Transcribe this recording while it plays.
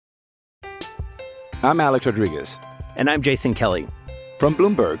I'm Alex Rodriguez. And I'm Jason Kelly. From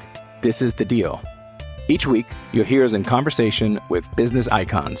Bloomberg, this is The Deal. Each week, you'll hear us in conversation with business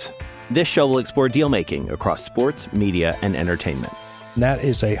icons. This show will explore deal-making across sports, media, and entertainment. That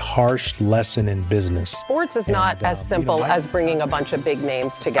is a harsh lesson in business. Sports is not as simple as bringing a bunch of big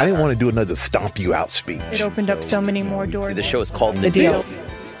names together. I didn't want to do another stomp you out speech. It opened up so many more doors. The show is called The Deal.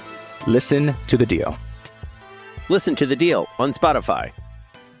 Listen to The Deal. Listen to The Deal on Spotify.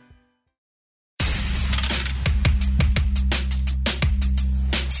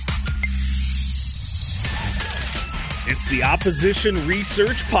 It's the Opposition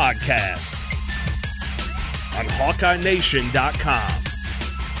Research Podcast on HawkeyeNation.com.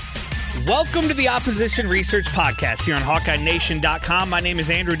 Welcome to the Opposition Research Podcast here on HawkeyeNation.com. My name is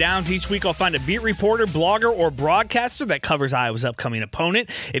Andrew Downs. Each week I'll find a beat reporter, blogger, or broadcaster that covers Iowa's upcoming opponent.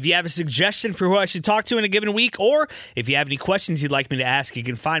 If you have a suggestion for who I should talk to in a given week, or if you have any questions you'd like me to ask, you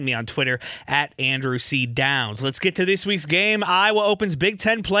can find me on Twitter at Andrew C. Downs. Let's get to this week's game. Iowa opens Big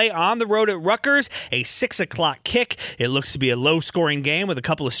Ten play on the road at Rutgers, a 6 o'clock kick. It looks to be a low-scoring game with a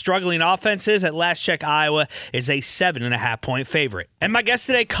couple of struggling offenses. At last check, Iowa is a 7.5-point favorite. And my guest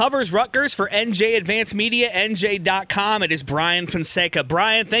today covers Rutgers for NJ Advanced Media, NJ.com. It is Brian Fonseca.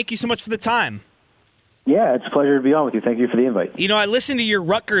 Brian, thank you so much for the time. Yeah, it's a pleasure to be on with you. Thank you for the invite. You know, I listened to your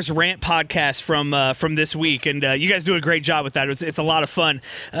Rutgers Rant podcast from this week, and you guys do a great job with that. It's a lot of fun.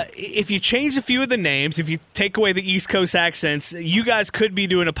 If you change a few of the names, if you take away the East Coast accents, you guys could be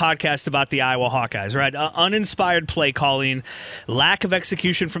doing a podcast about the Iowa Hawkeyes, right? Uninspired play calling, lack of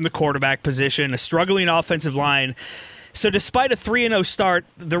execution from the quarterback position, a struggling offensive line. So despite a 3-0 start,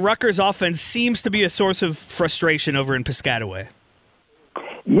 the Rutgers offense seems to be a source of frustration over in Piscataway.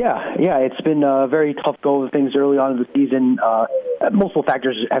 Yeah, it's been a very tough go of things early on in the season. Multiple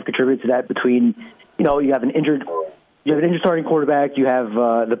factors have contributed to that. Between, you have an injured starting quarterback. You have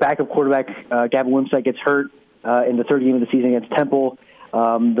the backup quarterback, Gavin Wimsatt, gets hurt in the third game of the season against Temple.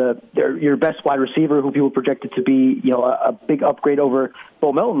 Your best wide receiver, who people projected to be, a big upgrade over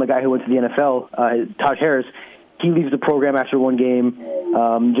Bo Melton, the guy who went to the NFL, Taj Harris. He leaves the program after one game.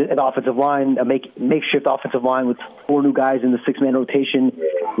 An offensive line, a makeshift offensive line with 4 new guys in the 6-man rotation,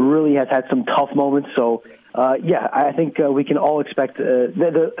 really has had some tough moments. So, I think we can all expect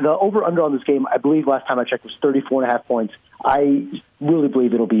the over-under on this game. I believe last time I checked was 34.5 points. I really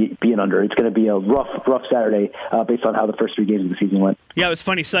believe it'll be an under. It's going to be a rough Saturday based on how the first 3 games of the season went. Yeah, it was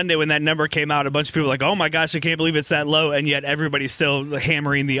funny Sunday when that number came out. A bunch of people were like, oh my gosh, I can't believe it's that low, and yet everybody's still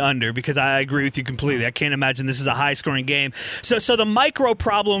hammering the under because I agree with you completely. I can't imagine this is a high-scoring game. So the micro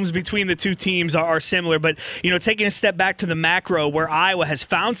problems between the two teams are similar, but taking a step back to the macro where Iowa has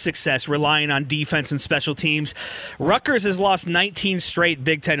found success relying on defense and special teams, Rutgers has lost 19 straight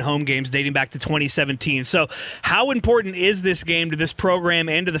Big Ten home games dating back to 2017. So how important is this game to this program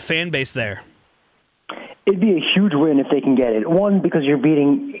and to the fan base there? It'd be a huge win if they can get it. One, because you're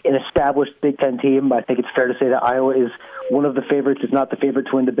beating an established Big Ten team. I think it's fair to say that Iowa is one of the favorites, if not the favorite,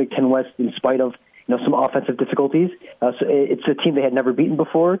 to win the Big Ten West in spite of some offensive difficulties. So it's a team they had never beaten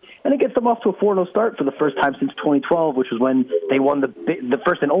before, and it gets them off to a 4-0 start for the first time since 2012, which was when they won the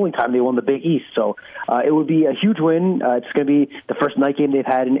first and only time they won the Big East. So it would be a huge win. It's going to be the first night game they've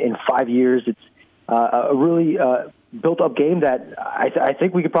had in 5 years. It's a really built-up game that I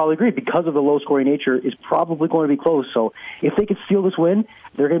think we could probably agree, because of the low-scoring nature, is probably going to be close. So if they could steal this win,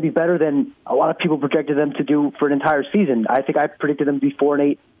 they're going to be better than a lot of people projected them to do for an entire season. I think I predicted them to be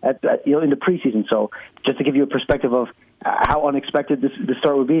 4-8 in the preseason. So just to give you a perspective of how unexpected this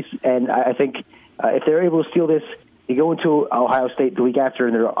start would be, and I think if they're able to steal this, you go into Ohio State the week after,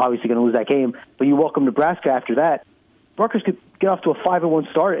 and they're obviously going to lose that game, but you welcome Nebraska after that. Rutgers could get off to a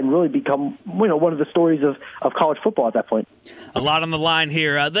 5-1 start and really become one of the stories of college football at that point. A lot on the line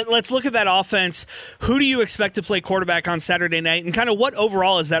here. Let's look at that offense. Who do you expect to play quarterback on Saturday night, and kind of what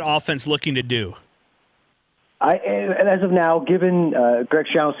overall is that offense looking to do? As of now, given Greg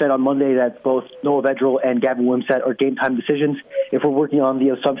Schiano said on Monday that both Noah Vedral and Gavin Wimsatt are game-time decisions, if we're working on the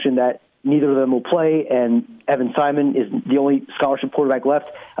assumption that neither of them will play, and Evan Simon is the only scholarship quarterback left.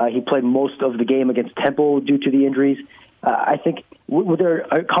 He played most of the game against Temple due to the injuries. I think what they're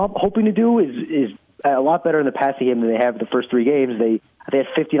hoping to do is a lot better in the passing game than they have the first 3 games. They had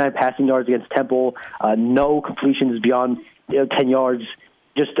 59 passing yards against Temple, no completions beyond 10 yards.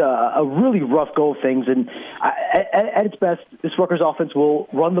 Just a really rough go of things. And at its best, this Rutgers offense will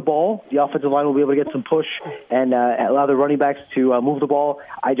run the ball. The offensive line will be able to get some push and allow the running backs to move the ball.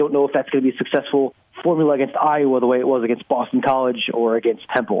 I don't know if that's going to be a successful formula against Iowa the way it was against Boston College or against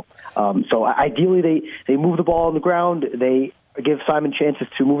Temple. So ideally, they move the ball on the ground. They give Simon chances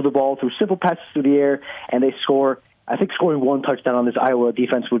to move the ball through simple passes through the air, and they score. I think scoring one touchdown on this Iowa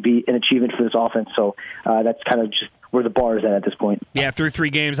defense would be an achievement for this offense. So that's kind of just where the bar is at this point. Yeah, through 3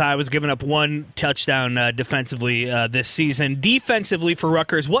 games, Iowa's given up 1 touchdown defensively this season. Defensively for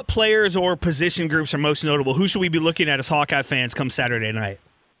Rutgers, what players or position groups are most notable? Who should we be looking at as Hawkeye fans come Saturday night?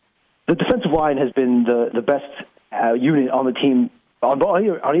 The defensive line has been the best unit on the team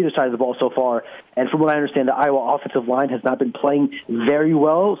on either side of the ball so far. And from what I understand, the Iowa offensive line has not been playing very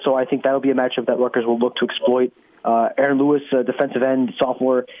well, so I think that'll be a matchup that Rutgers will look to exploit. Aaron Lewis, defensive end,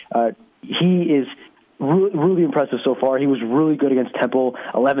 sophomore, he is really impressive so far. He was really good against Temple,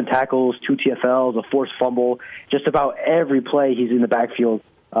 11 tackles, 2 TFLs, a forced fumble. Just about every play he's in the backfield.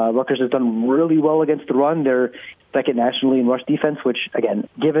 Rutgers has done really well against the run. They're second nationally in rush defense, which, again,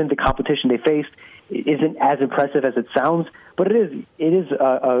 given the competition they faced, isn't as impressive as it sounds. But it is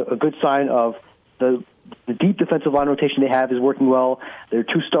a good sign of the deep defensive line rotation they have is working well. Their 2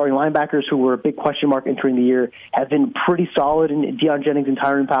 starting linebackers, who were a big question mark entering the year, have been pretty solid in Deion Jennings and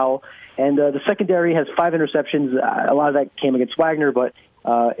Tyron Powell. And the secondary has 5 interceptions. A lot of that came against Wagner, but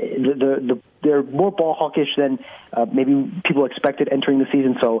they're more ball hawkish than maybe people expected entering the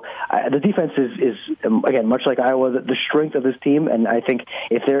season. So the defense is again, much like Iowa, the strength of this team. And I think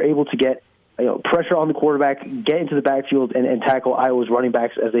if they're able to get pressure on the quarterback, get into the backfield, and tackle Iowa's running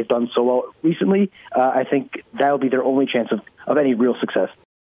backs as they've done so well recently, I think that'll be their only chance of any real success.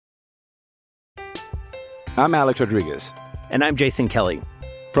 I'm Alex Rodriguez. And I'm Jason Kelly.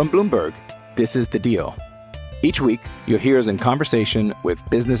 From Bloomberg, this is The Deal. Each week, you'll hear us in conversation with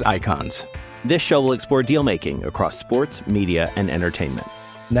business icons. This show will explore deal-making across sports, media, and entertainment.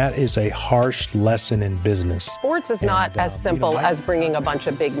 That is a harsh lesson in business. Sports is not as simple as bringing a bunch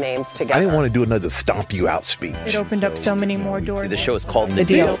of big names together. I didn't want to do another stomp you out speech. It opened up so many more doors. The show is called The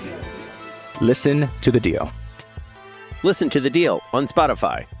Deal. Listen to The Deal. Listen to The Deal on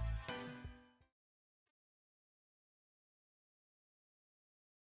Spotify.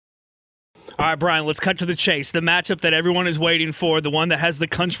 All right, Brian, let's cut to the chase. The matchup that everyone is waiting for, the one that has the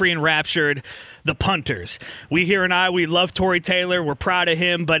country enraptured, the punters. We here in Iowa, we love Tory Taylor. We're proud of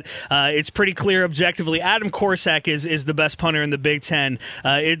him, but it's pretty clear objectively Adam Korsak is the best punter in the Big Ten.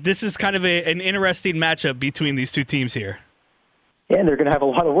 This is kind of an interesting matchup between these 2 teams here. Yeah, and they're going to have a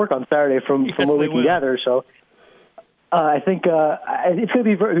lot of work on Saturday from what we can gather. So I think it's going to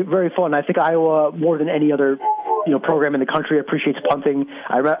be very, very fun. I think Iowa, more than any other program in the country, appreciates punting.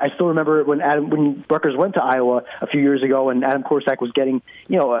 I still remember when Rutgers went to Iowa a few years ago, and Adam Korsak was getting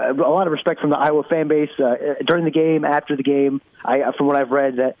a lot of respect from the Iowa fan base during the game, after the game. From what I've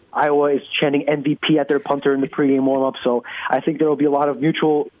read, that Iowa is chanting MVP at their punter in the pregame warm-up. So I think there will be a lot of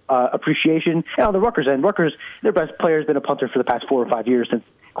mutual appreciation. And on the Rutgers end, their best player has been a punter for the past 4 or 5 years since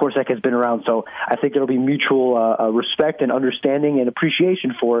Korsak has been around. So I think there will be mutual respect and understanding and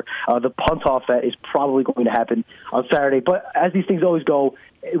appreciation for the punt-off that is probably going to happen on Saturday. But as these things always go,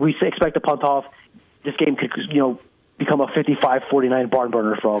 we expect a punt-off. This game could, become a 55-49 barn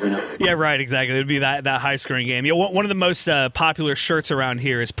burner for all we know. Yeah, right, exactly. It would be that high-scoring game. One of the most popular shirts around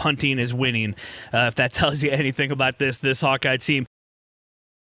here is "Punting is Winning," if that tells you anything about this Hawkeye team.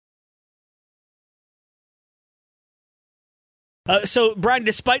 So, Brian,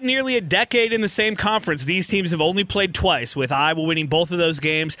 despite nearly a decade in the same conference, these teams have only played twice, with Iowa winning both of those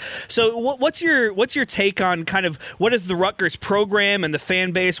games. So what's your take on kind of what is the Rutgers program and the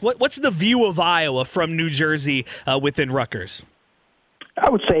fan base? What's the view of Iowa from New Jersey within Rutgers? I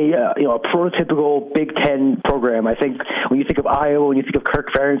would say, a prototypical Big Ten program. I think when you think of Iowa, when you think of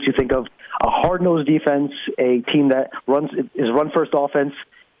Kirk Ferentz, you think of a hard-nosed defense, a team that is run-first offense,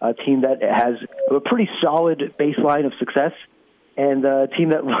 a team that has a pretty solid baseline of success, and a team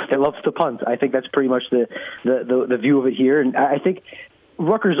that loves to punt. I think that's pretty much the view of it here. And I think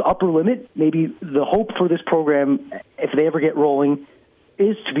Rutgers' upper limit, maybe the hope for this program, if they ever get rolling,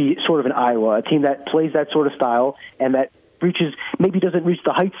 is to be sort of an Iowa, a team that plays that sort of style and that doesn't reach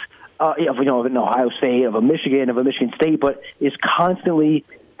the heights of an Ohio State, of a Michigan State, but is constantly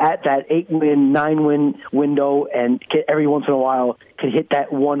at that 8-win, 9-win window, and every once in a while can hit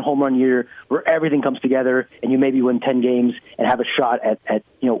that one home run year where everything comes together and you maybe win 10 games and have a shot at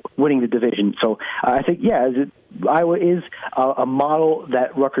winning the division. So I think, Iowa is a model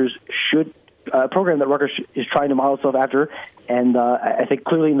that Rutgers should program that Rutgers is trying to model itself after, and I think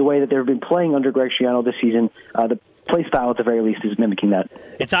clearly in the way that they've been playing under Greg Schiano this season, the play style at the very least is mimicking that.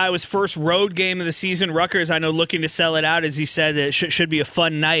 It's Iowa's first road game of the season. Rutgers, I know, looking to sell it out, as he said, it should be a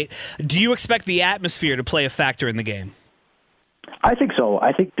fun night. Do you expect the atmosphere to play a factor in the game? I think so.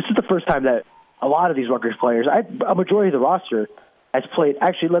 I think this is the first time that a lot of these Rutgers players, a majority of the roster has played.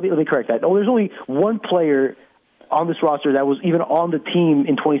 Actually, let me correct that. There's only one player on this roster that was even on the team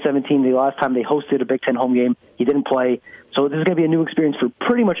in 2017, the last time they hosted a Big Ten home game. He didn't play. So this is going to be a new experience for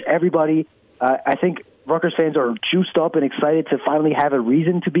pretty much everybody. I think Rutgers fans are juiced up and excited to finally have a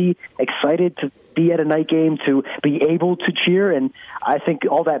reason to be excited to be at a night game, to be able to cheer. And I think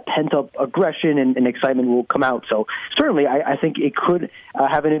all that pent-up aggression and excitement will come out. So certainly I think it could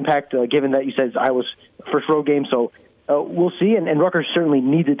have an impact, given that you said it's Iowa's first road game. So we'll see, and Rutgers certainly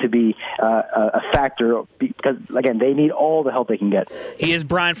needed to be a factor because, again, they need all the help they can get. He is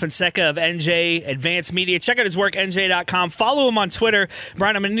Brian Fonseca of NJ Advanced Media. Check out his work, NJ.com. Follow him on Twitter.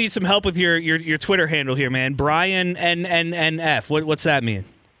 Brian, I'm going to need some help with your Twitter handle here, man. Brian NNF. What's that mean?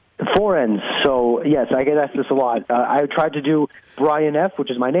 4 N's. So, yes, I get asked this a lot. I tried to do Brian F.,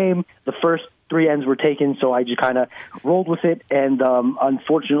 which is my name. The first 3 N's were taken, so I just kind of rolled with it, and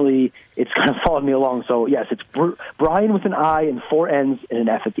unfortunately, it's kind of followed me along. So, yes, it's Brian with an I and 4 N's and an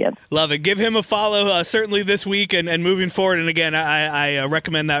F at the end. Love it. Give him a follow, certainly this week and moving forward. And again, I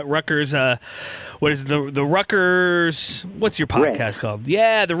recommend that Rutgers, what is it, the Rutgers, what's your podcast Rant. called?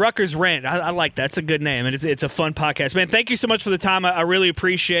 Yeah, the Rutgers Rant. I like that. It's a good name, and it's a fun podcast. Man, thank you so much for the time. I really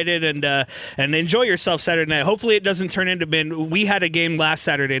appreciate it, and enjoy yourself Saturday night. Hopefully it doesn't turn into, we had a game last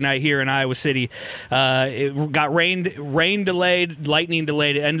Saturday night here in Iowa City. It got rain delayed, lightning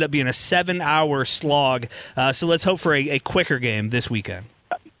delayed. It ended up being a 7-hour slog. So let's hope for a quicker game this weekend.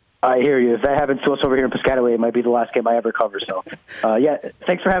 I hear you. If that happens to us over here in Piscataway, it might be the last game I ever cover. So, yeah,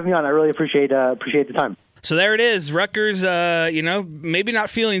 thanks for having me on. I really appreciate the time. So there it is. Rutgers, maybe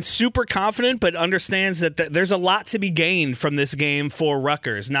not feeling super confident, but understands that there's a lot to be gained from this game for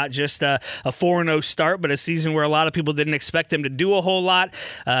Rutgers. Not just a 4-0 start, but a season where a lot of people didn't expect them to do a whole lot.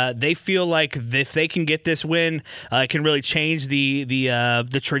 They feel like if they can get this win, it can really change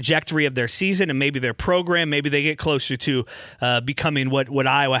the trajectory of their season and maybe their program. Maybe they get closer to becoming what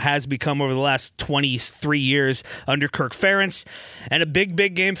Iowa has become over the last 23 years under Kirk Ferentz. And a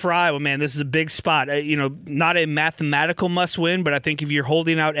big game for Iowa, man. This is a big spot. Not a mathematical must-win, but I think if you're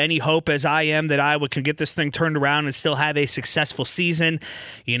holding out any hope, as I am, that Iowa can get this thing turned around and still have a successful season,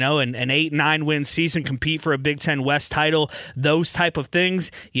 an 8-9 win season, compete for a Big Ten West title, those type of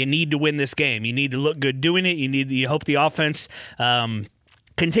things, you need to win this game. You need to look good doing it. You hope the offense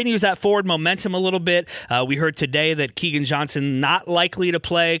continues that forward momentum a little bit. We heard today that Keegan Johnson not likely to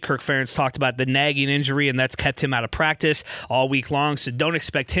play. Kirk Ferentz talked about the nagging injury, and that's kept him out of practice all week long. So don't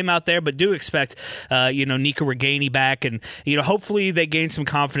expect him out there, but do expect, Nika Reganey back. And, hopefully they gain some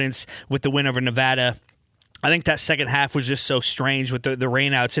confidence with the win over Nevada. I think that second half was just so strange with the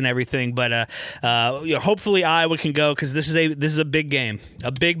rainouts and everything, but hopefully Iowa can go because this is a big game,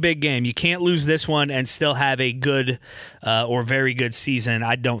 a big game. You can't lose this one and still have a good or very good season.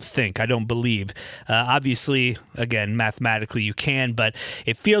 I don't believe. Obviously, again, mathematically you can, but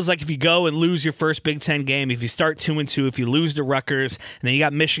it feels like if you go and lose your first Big Ten game, if you start 2-2, if you lose to Rutgers, and then you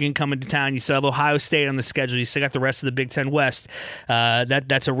got Michigan coming to town, you still have Ohio State on the schedule, you still got the rest of the Big Ten West.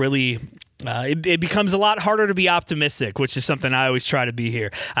 That's a really it becomes a lot harder to be optimistic, which is something I always try to be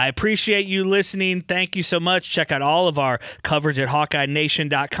here. I appreciate you listening. Thank you so much. Check out all of our coverage at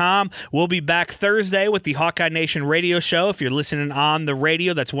HawkeyeNation.com. We'll be back Thursday with the Hawkeye Nation radio show. If you're listening on the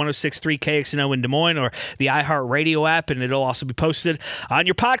radio, that's 106.3 KXNO in Des Moines or the iHeartRadio app, and it'll also be posted on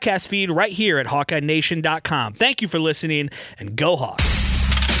your podcast feed right here at HawkeyeNation.com. Thank you for listening, and go Hawks.